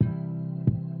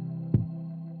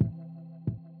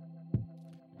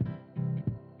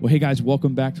Well, hey guys,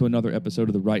 welcome back to another episode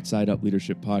of the Right Side Up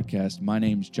Leadership Podcast. My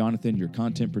name's Jonathan, your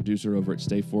content producer over at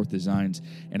Stay Forth Designs,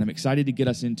 and I'm excited to get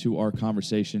us into our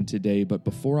conversation today. But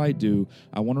before I do,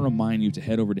 I want to remind you to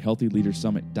head over to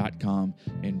healthyleadersummit.com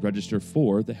and register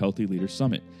for the Healthy Leaders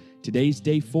Summit. Today's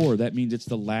day 4. That means it's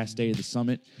the last day of the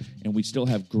summit, and we still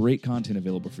have great content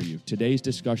available for you. Today's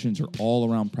discussions are all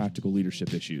around practical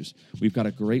leadership issues. We've got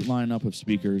a great lineup of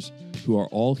speakers who are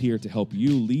all here to help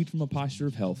you lead from a posture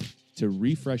of health, to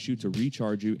refresh you, to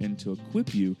recharge you, and to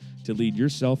equip you to lead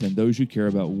yourself and those you care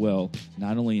about well,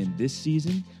 not only in this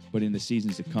season, but in the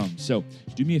seasons to come. So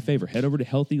do me a favor, head over to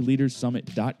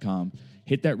healthyleadersummit.com,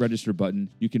 hit that register button.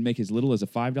 You can make as little as a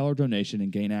 $5 donation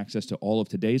and gain access to all of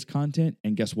today's content.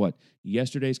 And guess what?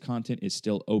 Yesterday's content is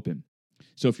still open.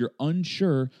 So if you're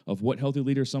unsure of what Healthy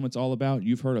Leaders Summit's all about,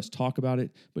 you've heard us talk about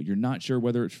it, but you're not sure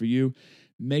whether it's for you,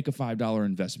 make a $5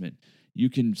 investment. You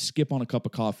can skip on a cup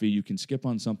of coffee, you can skip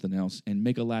on something else, and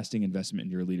make a lasting investment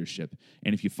in your leadership.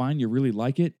 And if you find you really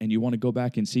like it and you want to go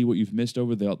back and see what you've missed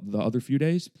over the other few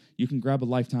days, you can grab a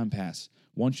lifetime pass.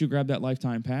 Once you grab that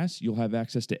lifetime pass, you'll have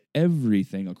access to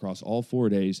everything across all 4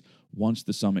 days once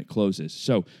the summit closes.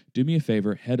 So do me a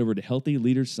favor, head over to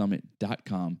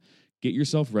healthyleadersummit.com, get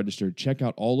yourself registered, check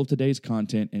out all of today's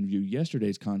content, and view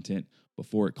yesterday's content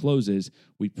before it closes.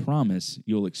 We promise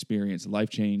you'll experience life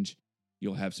change.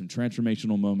 You'll have some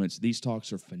transformational moments. These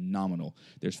talks are phenomenal.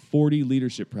 There's 40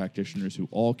 leadership practitioners who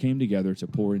all came together to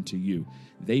pour into you.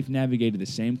 They've navigated the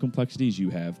same complexities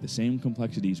you have, the same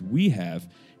complexities we have,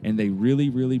 and they really,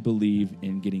 really believe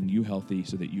in getting you healthy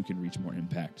so that you can reach more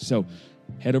impact. So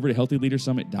head over to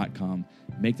healthyleadersummit.com,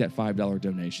 make that $5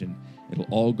 donation. It'll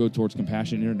all go towards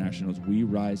Compassion International's We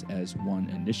Rise as One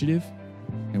initiative,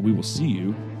 and we will see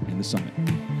you in the summit.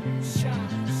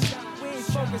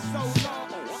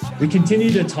 We continue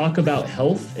to talk about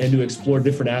health and to explore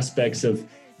different aspects of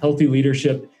healthy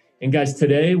leadership. And guys,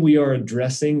 today we are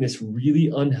addressing this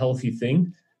really unhealthy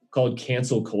thing called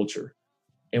cancel culture.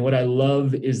 And what I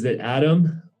love is that,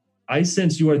 Adam, I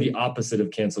sense you are the opposite of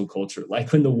cancel culture.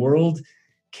 Like when the world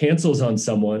cancels on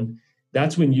someone,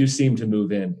 that's when you seem to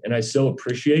move in. And I so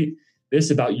appreciate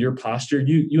this about your posture.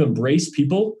 You embrace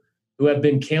people who have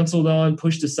been canceled on,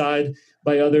 pushed aside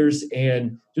by others.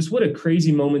 And just what a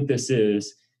crazy moment this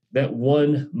is. That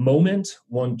one moment,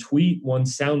 one tweet, one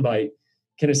soundbite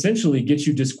can essentially get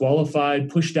you disqualified,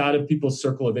 pushed out of people's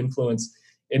circle of influence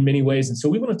in many ways. And so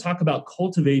we want to talk about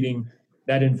cultivating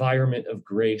that environment of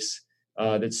grace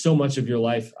that so much of your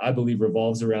life, I believe,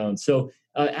 revolves around. So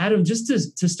Adam, just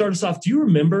to start us off, do you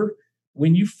remember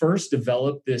when you first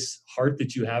developed this heart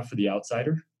that you have for the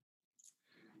outsider?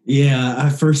 Yeah, I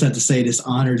first have to say it's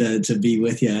honored to be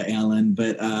with you, Alan.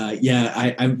 But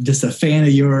I'm just a fan of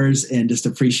yours and just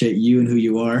appreciate you and who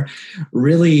you are.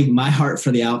 Really, my heart for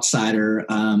the outsider,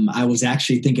 I was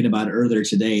actually thinking about it earlier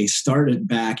today, started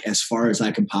back as far as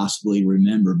I can possibly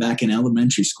remember, back in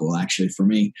elementary school, actually, for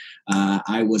me.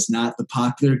 I was not the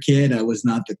popular kid. I was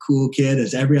not the cool kid.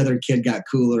 As every other kid got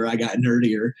cooler, I got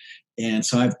nerdier. And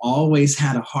so I've always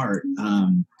had a heart.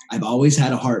 I've always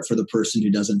had a heart for the person who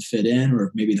doesn't fit in, or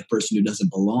maybe the person who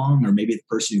doesn't belong, or maybe the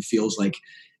person who feels like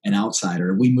an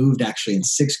outsider. We moved actually in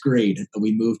 6th grade.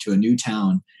 We moved to a new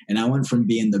town, and I went from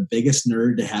being the biggest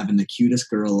nerd to having the cutest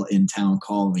girl in town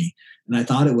call me. And I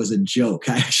thought it was a joke.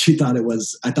 I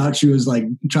thought she was like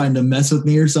trying to mess with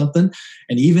me or something.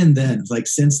 And even then, like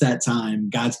since that time,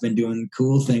 God's been doing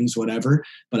cool things, whatever,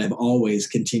 but I've always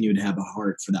continued to have a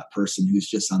heart for that person who's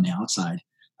just on the outside.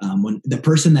 When the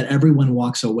person that everyone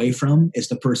walks away from is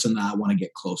the person that I want to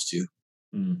get close to.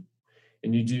 Mm.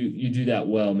 And you do that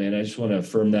well, man. I just want to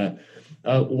affirm that.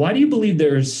 Why do you believe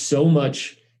there is so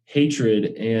much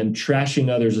hatred and trashing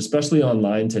others, especially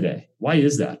online today? Why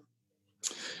is that?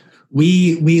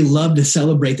 We love to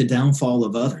celebrate the downfall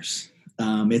of others.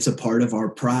 It's a part of our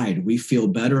pride. We feel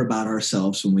better about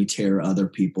ourselves when we tear other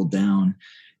people down.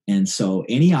 And so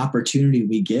any opportunity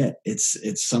we get, it's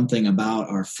something about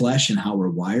our flesh and how we're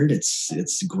wired.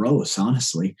 It's gross,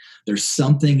 honestly. There's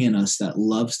something in us that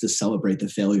loves to celebrate the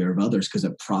failure of others because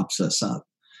it props us up.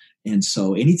 And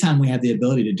so anytime we have the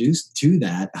ability to do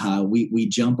that, we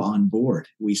jump on board.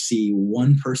 We see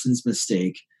one person's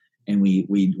mistake and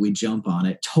we jump on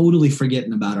it, totally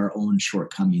forgetting about our own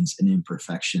shortcomings and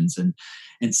imperfections.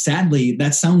 And sadly,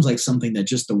 that sounds like something that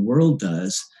just the world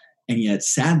does. And yet,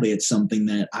 sadly, it's something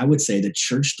that I would say the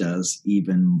church does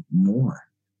even more.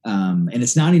 And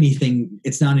it's not anything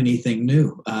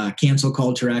new. Cancel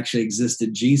culture actually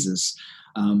existed. Jesus,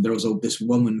 there was this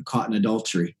woman caught in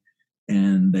adultery,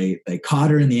 and they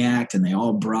caught her in the act, and they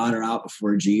all brought her out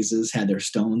before Jesus, had their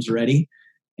stones ready,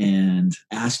 and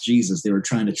asked Jesus. They were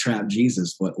trying to trap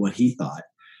Jesus what he thought.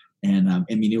 And I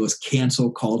mean, it was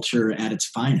cancel culture at its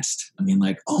finest. I mean,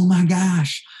 like, oh my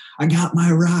gosh, I got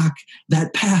my rock.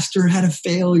 That pastor had a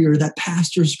failure. That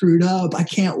pastor screwed up. I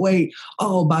can't wait.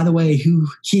 Oh, by the way,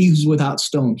 he who's without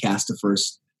sin cast the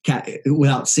first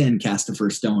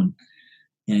stone.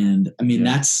 And I mean,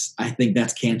 I think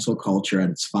that's cancel culture at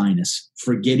its finest.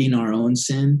 Forgetting our own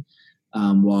sin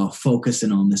while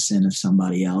focusing on the sin of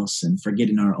somebody else, and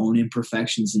forgetting our own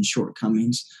imperfections and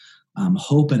shortcomings,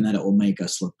 hoping that it will make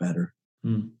us look better.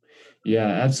 Yeah,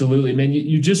 absolutely, man.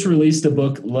 You just released a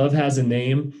book, Love Has a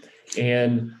Name,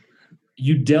 and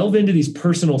you delve into these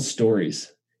personal stories.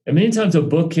 And many times a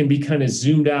book can be kind of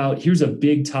zoomed out. Here's a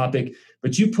big topic,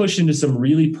 but you push into some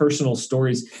really personal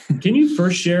stories. Can you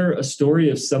first share a story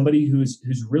of somebody who's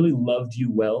really loved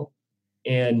you well,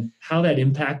 and how that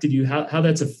impacted you, how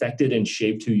that's affected and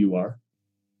shaped who you are?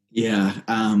 Yeah.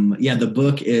 The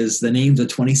book is the names of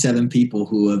 27 people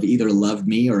who have either loved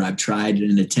me or I've tried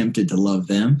and attempted to love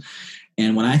them.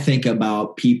 And when I think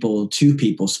about two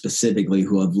people specifically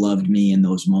who have loved me in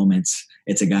those moments,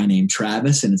 it's a guy named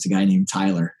Travis and it's a guy named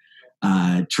Tyler.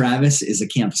 Travis is a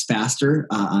campus pastor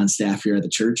on staff here at the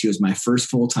church. He was my first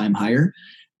full-time hire.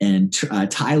 And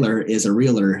Tyler is a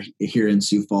realtor here in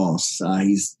Sioux Falls.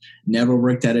 He's never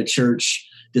worked at a church.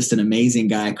 Just an amazing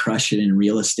guy, crushed it in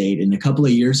real estate. And a couple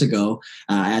of years ago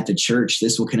at the church,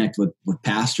 this will connect with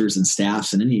pastors and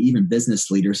staffs and even business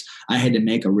leaders. I had to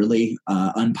make a really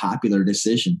unpopular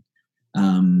decision.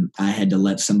 I had to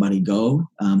let somebody go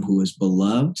who was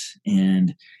beloved,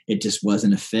 and it just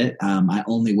wasn't a fit. I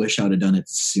only wish I would have done it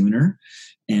sooner.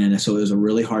 And so it was a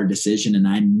really hard decision, and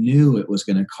I knew it was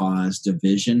going to cause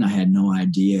division. I had no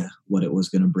idea what it was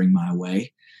going to bring my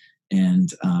way.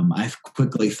 And I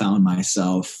quickly found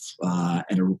myself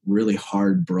at a really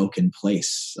hard, broken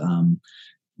place,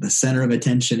 the center of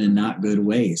attention in not good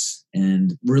ways.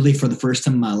 And really, for the first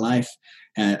time in my life,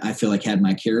 I feel like had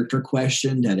my character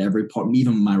questioned, had every part,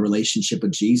 even my relationship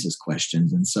with Jesus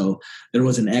questioned. And so there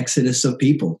was an exodus of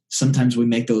people. Sometimes we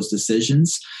make those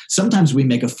decisions. Sometimes we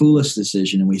make a foolish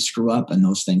decision and we screw up, and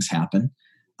those things happen.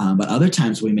 But other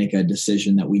times we make a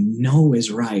decision that we know is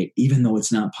right, even though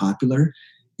it's not popular.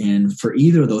 And for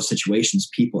either of those situations,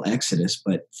 people exodus.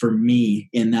 But for me,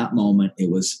 in that moment,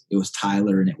 it was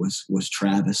Tyler and it was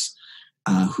Travis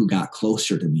who got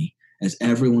closer to me as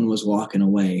everyone was walking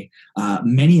away.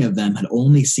 Many of them had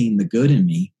only seen the good in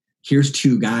me. Here's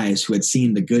two guys who had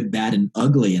seen the good, bad, and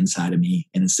ugly inside of me.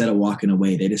 And instead of walking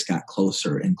away, they just got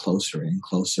closer and closer and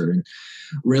closer. And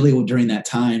really, during that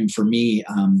time, for me,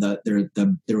 there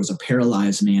was a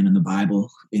paralyzed man in the Bible,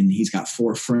 and he's got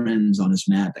 4 friends on his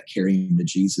mat that carry him to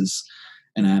Jesus.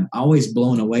 And I'm always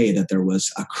blown away that there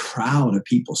was a crowd of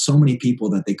people, so many people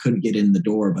that they couldn't get in the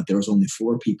door, but there was only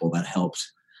 4 people that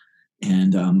helped.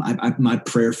 And my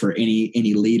prayer for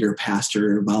any leader,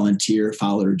 pastor, volunteer,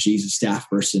 follower of Jesus, staff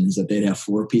person is that they'd have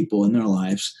 4 people in their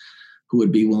lives who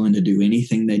would be willing to do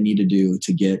anything they need to do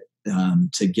to get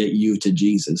you to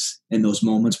Jesus. In those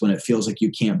moments when it feels like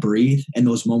you can't breathe, in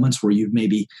those moments where you've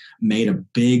maybe made a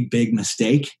big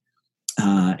mistake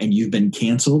and you've been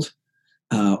canceled,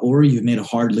 or you've made a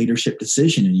hard leadership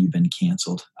decision and you've been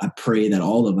canceled. I pray that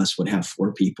all of us would have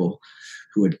 4 people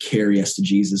who would carry us to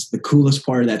Jesus. The coolest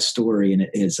part of that story, and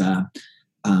it is,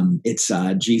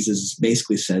 Jesus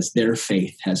basically says, their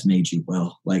faith has made you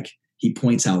well. Like, he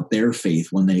points out their faith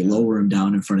when they lower him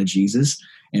down in front of Jesus.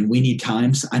 And we need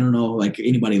times, I don't know, like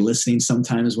anybody listening,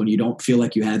 sometimes when you don't feel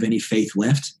like you have any faith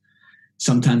left,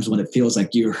 sometimes when it feels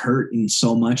like you're hurting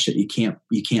so much that you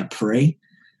can't pray.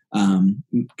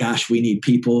 Gosh, we need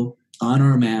people on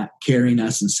our mat carrying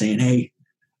us and saying, hey,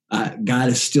 God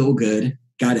is still good.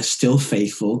 God is still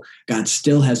faithful. God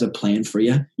still has a plan for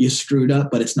you. You screwed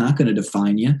up, but it's not going to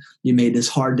define you. You made this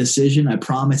hard decision. I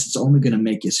promise it's only going to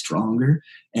make you stronger.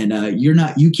 And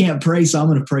you can't pray, so I'm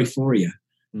going to pray for you.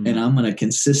 Mm-hmm. And I'm going to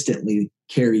consistently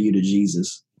carry you to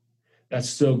Jesus. That's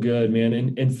so good, man.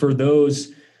 And for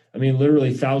those, I mean,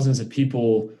 literally thousands of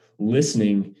people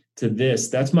listening to this,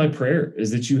 that's my prayer, is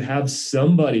that you have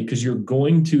somebody, because you're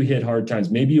going to hit hard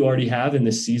times. Maybe you already have in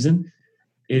this season.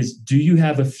 Do you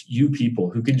have a few people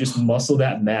who can just muscle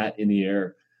that mat in the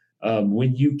air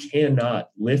when you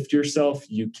cannot lift yourself,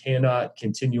 you cannot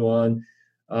continue on?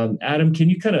 Adam, can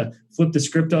you kind of flip the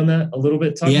script on that a little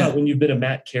bit? Talk about when you've been a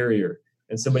mat carrier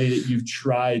and somebody that you've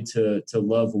tried to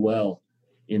love well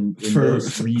in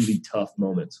those really tough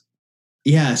moments.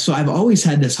 Yeah, so I've always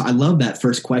had this. I love that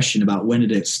first question about when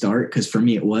did it start? Because for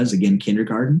me, it was, again,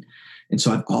 kindergarten. And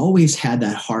so I've always had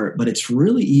that heart, but it's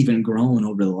really even grown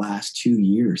over the last 2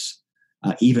 years,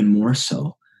 even more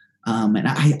so. And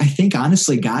I think,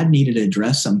 honestly, God needed to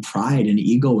address some pride and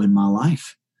ego in my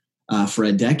life. for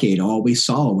a decade, all we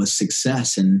saw was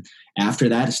success. And after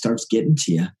that, it starts getting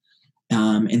to you.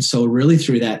 And so really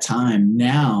through that time,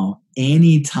 now,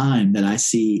 any time that I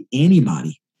see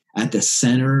anybody at the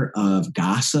center of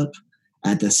gossip,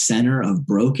 at the center of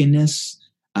brokenness,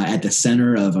 at the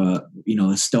center of a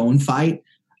stone fight,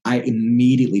 I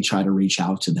immediately try to reach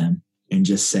out to them and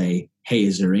just say, hey,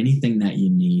 is there anything that you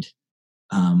need?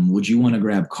 Would you want to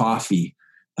grab coffee?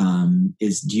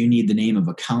 Do you need the name of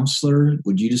a counselor?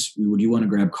 Would you want to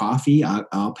grab coffee?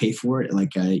 I'll pay for it.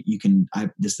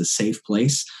 This is a safe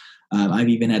place. I've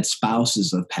even had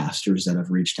spouses of pastors that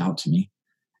have reached out to me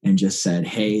and just said,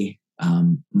 hey,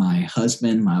 my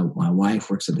husband, my wife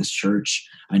works at this church.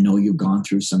 I know you've gone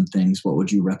through some things. What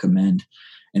would you recommend?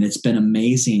 And it's been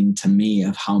amazing to me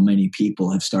of how many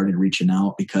people have started reaching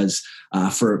out, because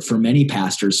for many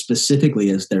pastors, specifically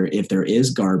if there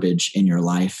is garbage in your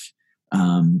life,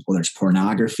 whether it's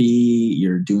pornography,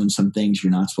 you're doing some things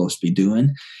you're not supposed to be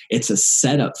doing, it's a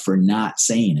setup for not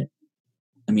saying it.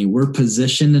 I mean, we're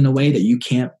positioned in a way that you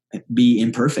can't be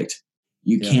imperfect.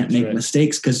 You can't make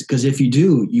mistakes, because if you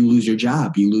do, you lose your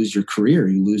job, you lose your career,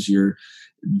 you lose your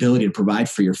ability to provide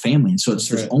for your family. And so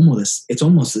it's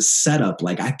almost a setup.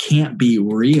 Like, I can't be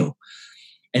real.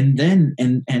 And then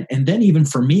even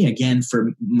for me, again,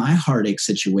 for my heartache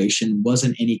situation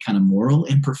wasn't any kind of moral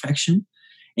imperfection.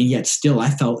 And yet still I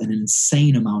felt an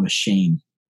insane amount of shame.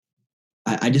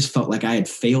 I just felt like I had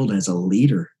failed as a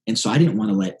leader. And so I didn't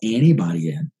want to let anybody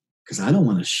in, because I don't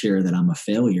want to share that I'm a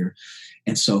failure.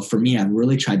 And so for me, I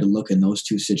really tried to look in those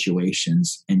two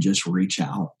situations and just reach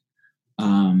out.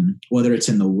 Whether it's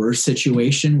in the worst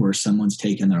situation where someone's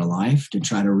taken their life, to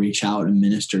try to reach out and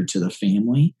minister to the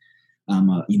family,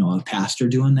 a pastor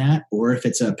doing that, or if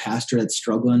it's a pastor that's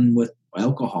struggling with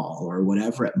alcohol or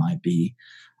whatever it might be,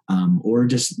 or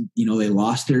just, they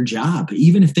lost their job,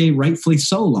 even if they rightfully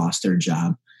so lost their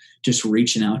job, just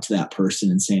reaching out to that person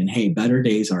and saying, hey, better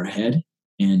days are ahead.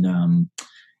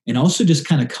 And also just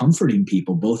kind of comforting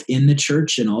people, both in the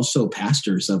church and also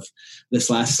pastors. Of this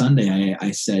last Sunday,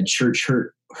 I said, church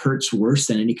hurts worse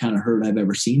than any kind of hurt I've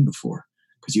ever seen before,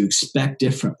 because you expect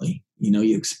differently.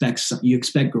 You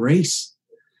expect grace.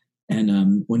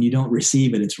 And when you don't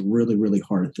receive it, it's a really, really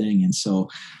hard thing. And so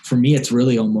for me, it's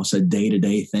really almost a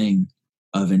day-to-day thing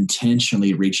of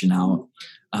intentionally reaching out.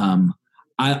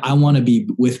 I want to be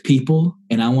with people,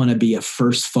 and I want to be a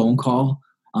first phone call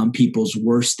on people's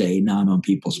worst day, not on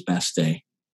people's best day.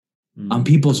 On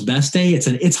people's best day,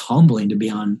 it's humbling to be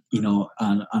on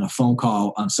a phone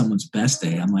call on someone's best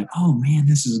day. I'm like, oh man,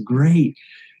 this is great.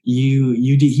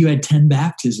 You had 10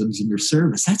 baptisms in your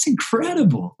service. That's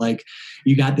incredible. Like,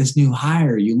 you got this new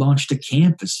hire, you launched a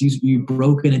campus, you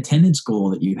broke an attendance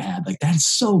goal that you had. Like, that's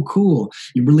so cool.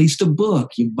 You released a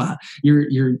book,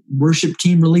 your worship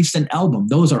team released an album.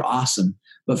 Those are awesome.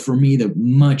 But for me, the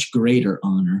much greater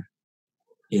honor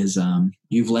is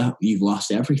you've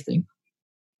lost everything.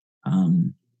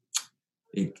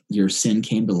 Your sin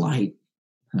came to light.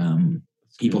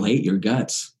 People hate your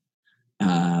guts.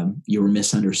 You were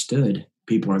misunderstood.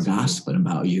 People are gossiping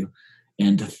about you.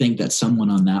 And to think that someone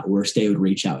on that worst day would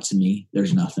reach out to me,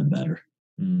 there's nothing better.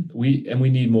 We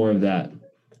need more of that.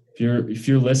 If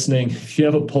you're listening, if you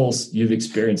have a pulse, you've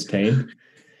experienced pain.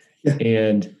 Yeah.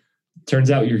 And turns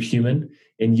out you're human.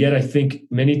 And yet I think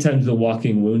many times the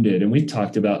walking wounded, and we've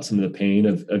talked about some of the pain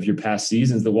of your past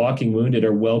seasons, the walking wounded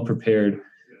are well prepared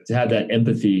to have that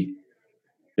empathy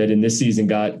that in this season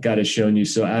God has shown you.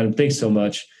 So Adam, thanks so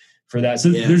much for that. So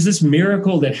There's this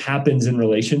miracle that happens in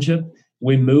relationship.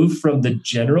 We move from the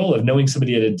general of knowing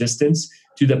somebody at a distance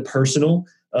to the personal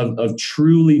of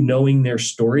truly knowing their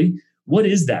story. What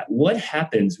is that? What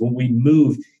happens when we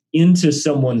move into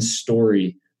someone's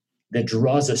story that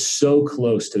draws us so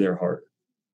close to their heart?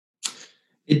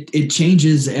 It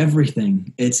changes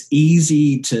everything. It's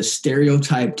easy to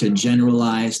stereotype, to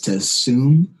generalize, to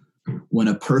assume when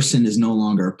a person is no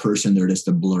longer a person, they're just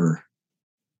a blur.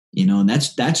 And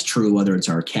that's true whether it's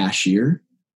our cashier,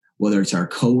 whether it's our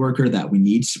coworker that we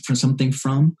need something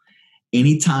from.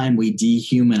 Anytime we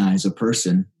dehumanize a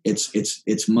person,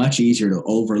 it's much easier to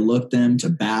overlook them, to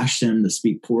bash them, to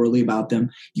speak poorly about them.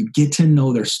 You get to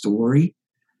know their story.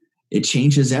 It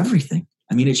changes everything.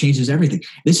 It changes everything.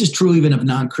 This is true even of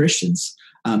non-Christians.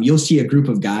 You'll see a group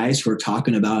of guys who are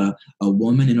talking about a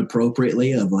woman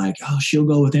inappropriately, of like, oh, she'll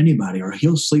go with anybody, or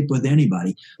he'll sleep with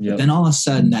anybody. Yep. But then all of a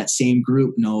sudden that same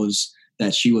group knows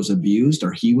that she was abused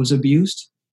or he was abused.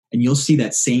 And you'll see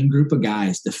that same group of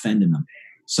guys defending them.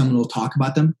 Someone will talk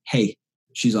about them. Hey,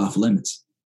 she's off limits.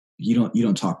 You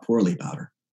don't talk poorly about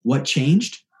her. What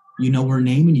changed? You know her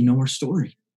name and you know her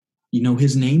story. You know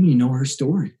his name and you know her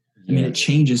story. I mean, it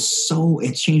changes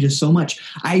so much.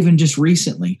 I even just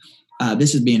recently,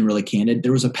 this is being really candid.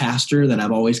 There was a pastor that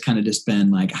I've always kind of just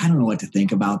been like, I don't know what to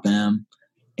think about them.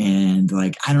 And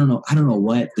like, I don't know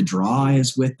what the draw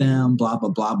is with them, blah, blah,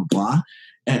 blah, blah, blah.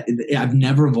 I've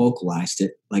never vocalized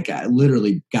it. Like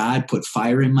literally God put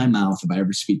fire in my mouth if I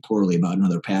ever speak poorly about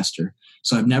another pastor.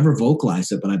 So I've never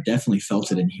vocalized it, but I've definitely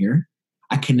felt it in here.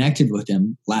 I connected with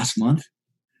him last month.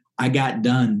 I got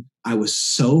done. I was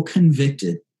so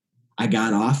convicted. I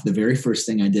got off. The very first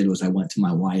thing I did was I went to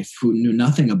my wife, who knew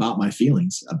nothing about my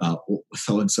feelings about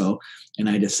so-and-so. And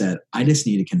I just said, I just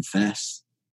need to confess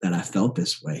that I felt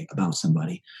this way about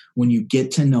somebody. When you get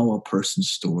to know a person's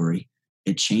story,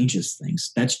 it changes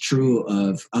things. That's true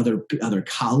of other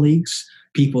colleagues,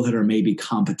 people that are maybe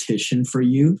competition for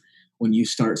you. When you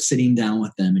start sitting down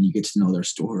with them and you get to know their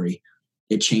story,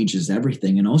 it changes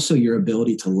everything. And also your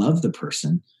ability to love the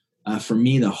person. For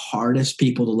me, the hardest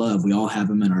people to love, we all have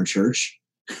them in our church.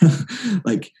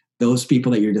 Like those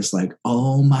people that you're just like,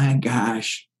 oh my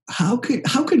gosh, how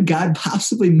could God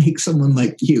possibly make someone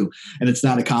like you? And it's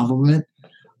not a compliment.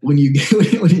 When you get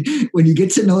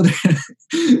to know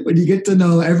when you get to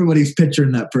know, everybody's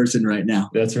picturing that person right now.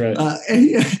 That's right.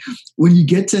 When you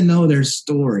get to know their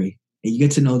story and you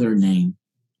get to know their name,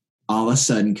 all of a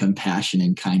sudden compassion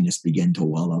and kindness begin to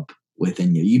well up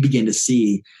within you. You begin to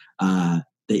see the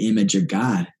image of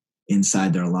God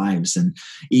inside their lives. And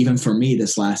even for me,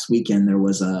 this last weekend, there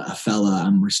was a fella,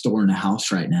 I'm restoring a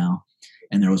house right now.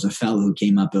 And there was a fellow who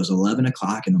came up. It was 11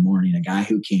 o'clock in the morning, a guy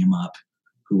who came up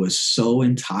who was so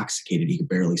intoxicated he could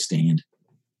barely stand.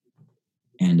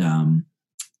 And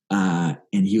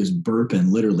he was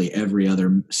burping literally every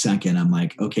other second. I'm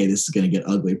like, okay, this is going to get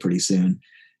ugly pretty soon.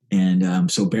 And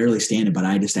so barely standing, but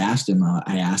I just asked him,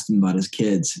 about his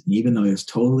kids. And even though he was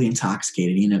totally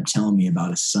intoxicated, he ended up telling me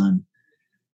about his son.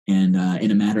 And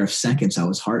in a matter of seconds, I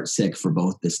was heartsick for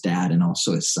both this dad and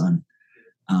also his son.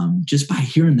 Just by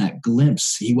hearing that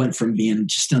glimpse, he went from being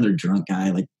just another drunk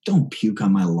guy, like, don't puke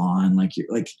on my lawn. Like, you're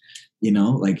like,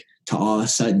 to all of a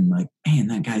sudden, like, man,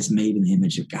 that guy's made in the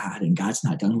image of God and God's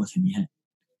not done with him yet.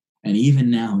 And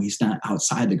even now he's not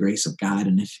outside the grace of God.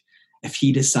 And if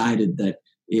he decided that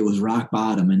it was rock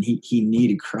bottom and he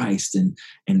needed Christ and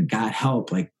God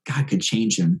help, like God could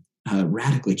change him,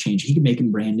 radically change. He could make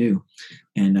him brand new.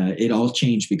 And it all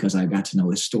changed because I got to know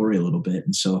his story a little bit.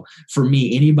 And so for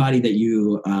me, anybody that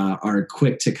you are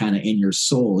quick to kind of in your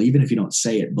soul, even if you don't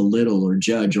say it, belittle or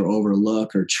judge or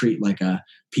overlook or treat like a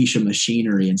piece of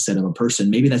machinery instead of a person,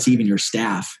 maybe that's even your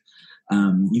staff.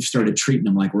 You've started treating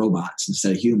them like robots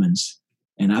instead of humans.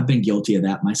 And I've been guilty of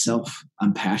that myself.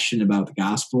 I'm passionate about the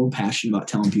gospel, passionate about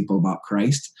telling people about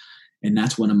Christ. And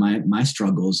that's one of my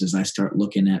struggles is I start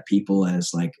looking at people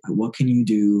as like, what can you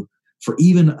do for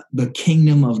even the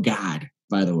kingdom of God,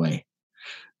 by the way?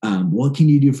 What can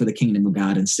you do for the kingdom of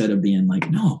God instead of being like,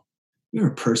 no, you're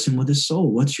a person with a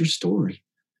soul. What's your story?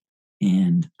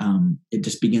 And it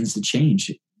just begins to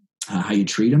change how you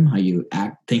treat them, how you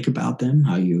think about them,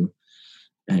 how you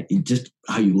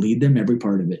lead them, every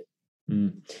part of it.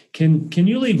 Can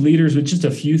you leave leaders with just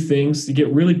a few things to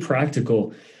get really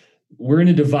practical? We're in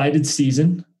a divided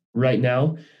season right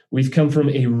now. We've come from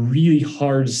a really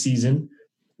hard season.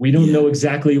 We don't know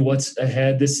exactly what's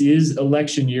ahead. This is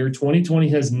election year. 2020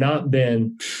 has not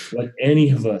been what any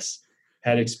of us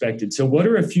had expected. So what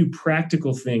are a few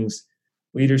practical things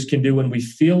leaders can do when we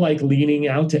feel like leaning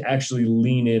out to actually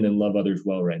lean in and love others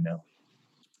well right now?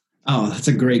 Oh, that's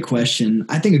a great question.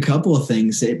 I think a couple of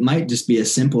things. It might just be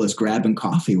as simple as grabbing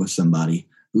coffee with somebody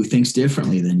who thinks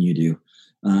differently than you do.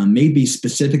 Maybe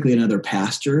specifically another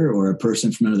pastor or a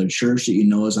person from another church that you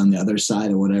know is on the other side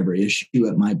of whatever issue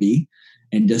it might be.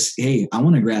 And just, hey, I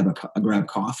want to grab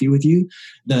coffee with you.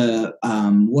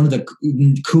 One of the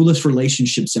coolest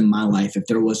relationships in my life, if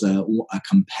there was a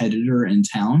competitor in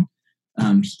town,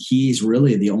 he's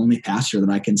really the only pastor that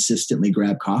I consistently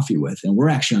grab coffee with. And we're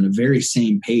actually on the very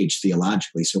same page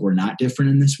theologically. So we're not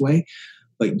different in this way.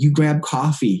 But you grab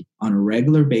coffee on a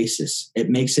regular basis,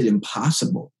 it makes it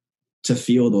impossible to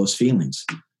feel those feelings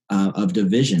of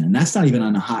division. And that's not even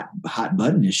on a hot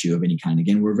button issue of any kind.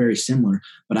 Again, we're very similar.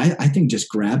 But I think just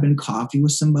grabbing coffee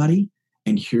with somebody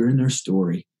and hearing their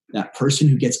story, that person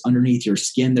who gets underneath your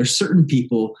skin, there's certain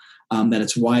people that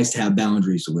it's wise to have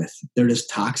boundaries with. They're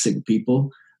just toxic people.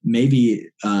 Maybe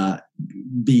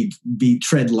be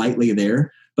tread lightly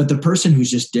there. But the person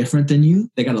who's just different than you,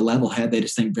 they got a level head. They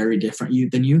just think very different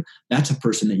than you. That's a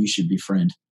person that you should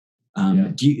befriend.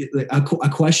 Another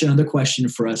question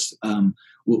for us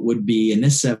would be, and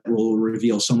this will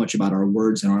reveal so much about our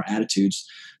words and our attitudes.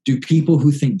 Do people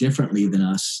who think differently than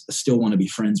us still want to be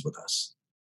friends with us?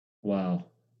 Wow.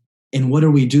 And what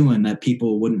are we doing that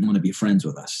people wouldn't want to be friends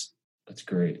with us? That's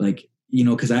great. Like,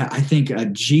 because I think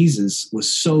Jesus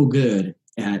was so good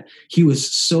he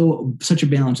was such a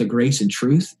balance of grace and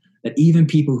truth that even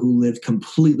people who lived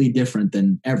completely different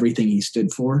than everything he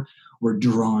stood for were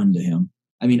drawn to him.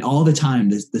 I mean, all the time,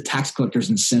 the tax collectors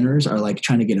and sinners are like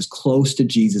trying to get as close to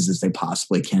Jesus as they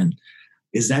possibly can.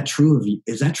 Is that true of you?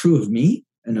 Is that true of me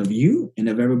and of you and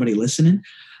of everybody listening?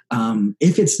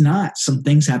 If it's not, some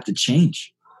things have to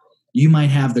change. You might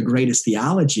have the greatest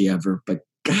theology ever, but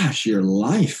gosh, your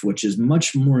life, which is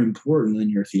much more important than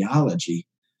your theology,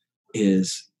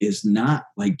 is not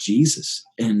like Jesus.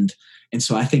 And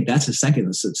so I think that's the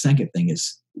second thing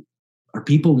is, are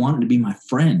people wanting to be my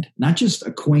friend? Not just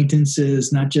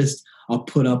acquaintances, not just I'll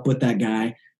put up with that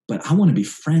guy, but I want to be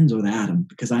friends with Adam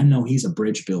because I know he's a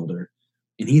bridge builder.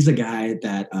 And he's a guy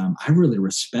that I really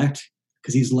respect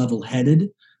because he's level-headed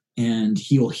and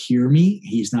he'll hear me.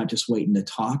 He's not just waiting to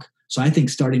talk. So I think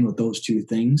starting with those two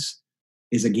things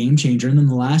is a game changer. And then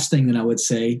the last thing that I would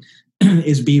say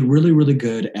is be really, really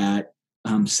good at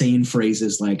saying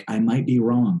phrases like, I might be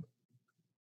wrong,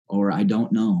 or I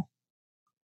don't know,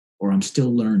 or I'm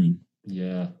still learning.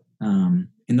 Yeah. And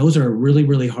those are really,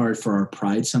 really hard for our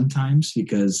pride sometimes,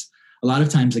 because a lot of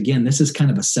times, again, this is kind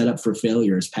of a setup for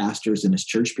failure as pastors and as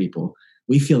church people.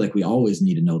 We feel like we always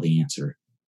need to know the answer.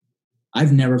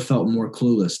 I've never felt more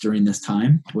clueless during this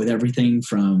time with everything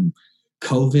from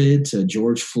COVID to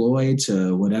George Floyd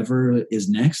to whatever is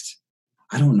next.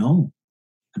 I don't know.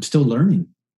 I'm still learning.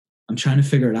 I'm trying to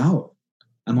figure it out.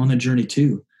 I'm on the journey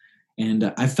too.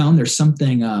 And I found there's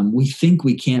something, we think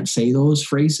we can't say those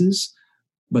phrases,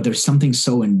 but there's something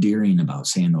so endearing about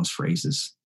saying those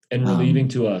phrases. And relieving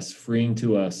to us, freeing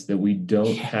to us that we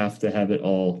don't have to have it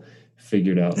all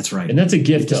figured out. That's right. And that's a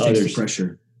gift to others. The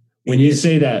pressure. When you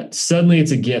say that, suddenly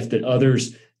it's a gift that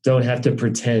others don't have to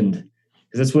pretend.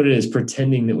 Because that's what it is,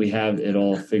 pretending that we have it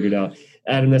all figured out.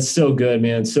 Adam, that's so good,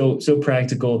 man. So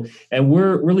practical. And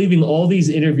we're leaving all these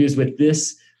interviews with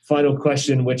this final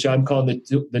question, which I'm calling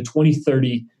the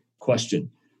 2030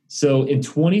 question. So in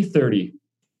 2030,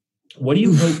 what do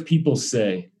you hope people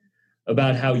say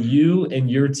about how you and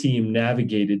your team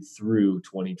navigated through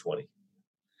 2020?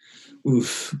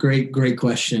 Oof, great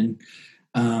question.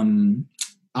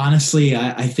 Honestly,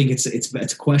 I think it's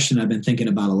a question I've been thinking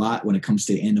about a lot when it comes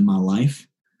to the end of my life.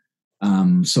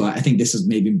 So I think this is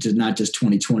maybe not just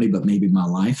 2020, but maybe my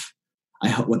life.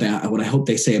 What I hope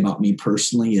they say about me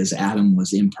personally is Adam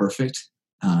was imperfect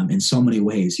in so many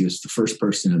ways. He was the first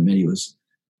person to admit he was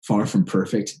far from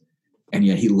perfect, and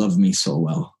yet he loved me so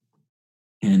well.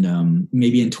 And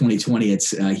maybe in 2020,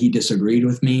 he disagreed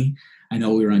with me. I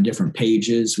know we were on different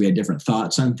pages. We had different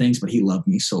thoughts on things, but he loved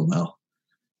me so well.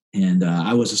 And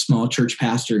I was a small church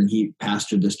pastor, and he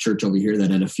pastored this church over here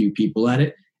that had a few people at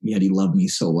it, and yet he loved me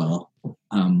so well.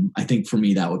 I think for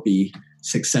me, that would be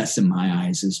success in my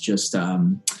eyes, is just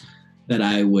that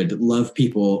I would love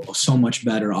people so much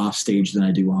better off stage than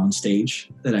I do on stage,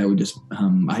 that I would just,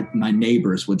 my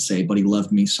neighbors would say, but he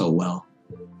loved me so well.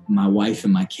 My wife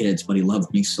and my kids, but he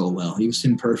loved me so well. He was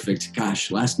imperfect.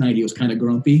 Gosh, last night he was kind of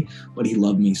grumpy, but he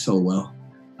loved me so well.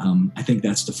 I think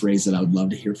that's the phrase that I would love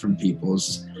to hear from people,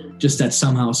 is just that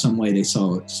somehow, some way they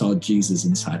saw Jesus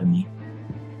inside of me.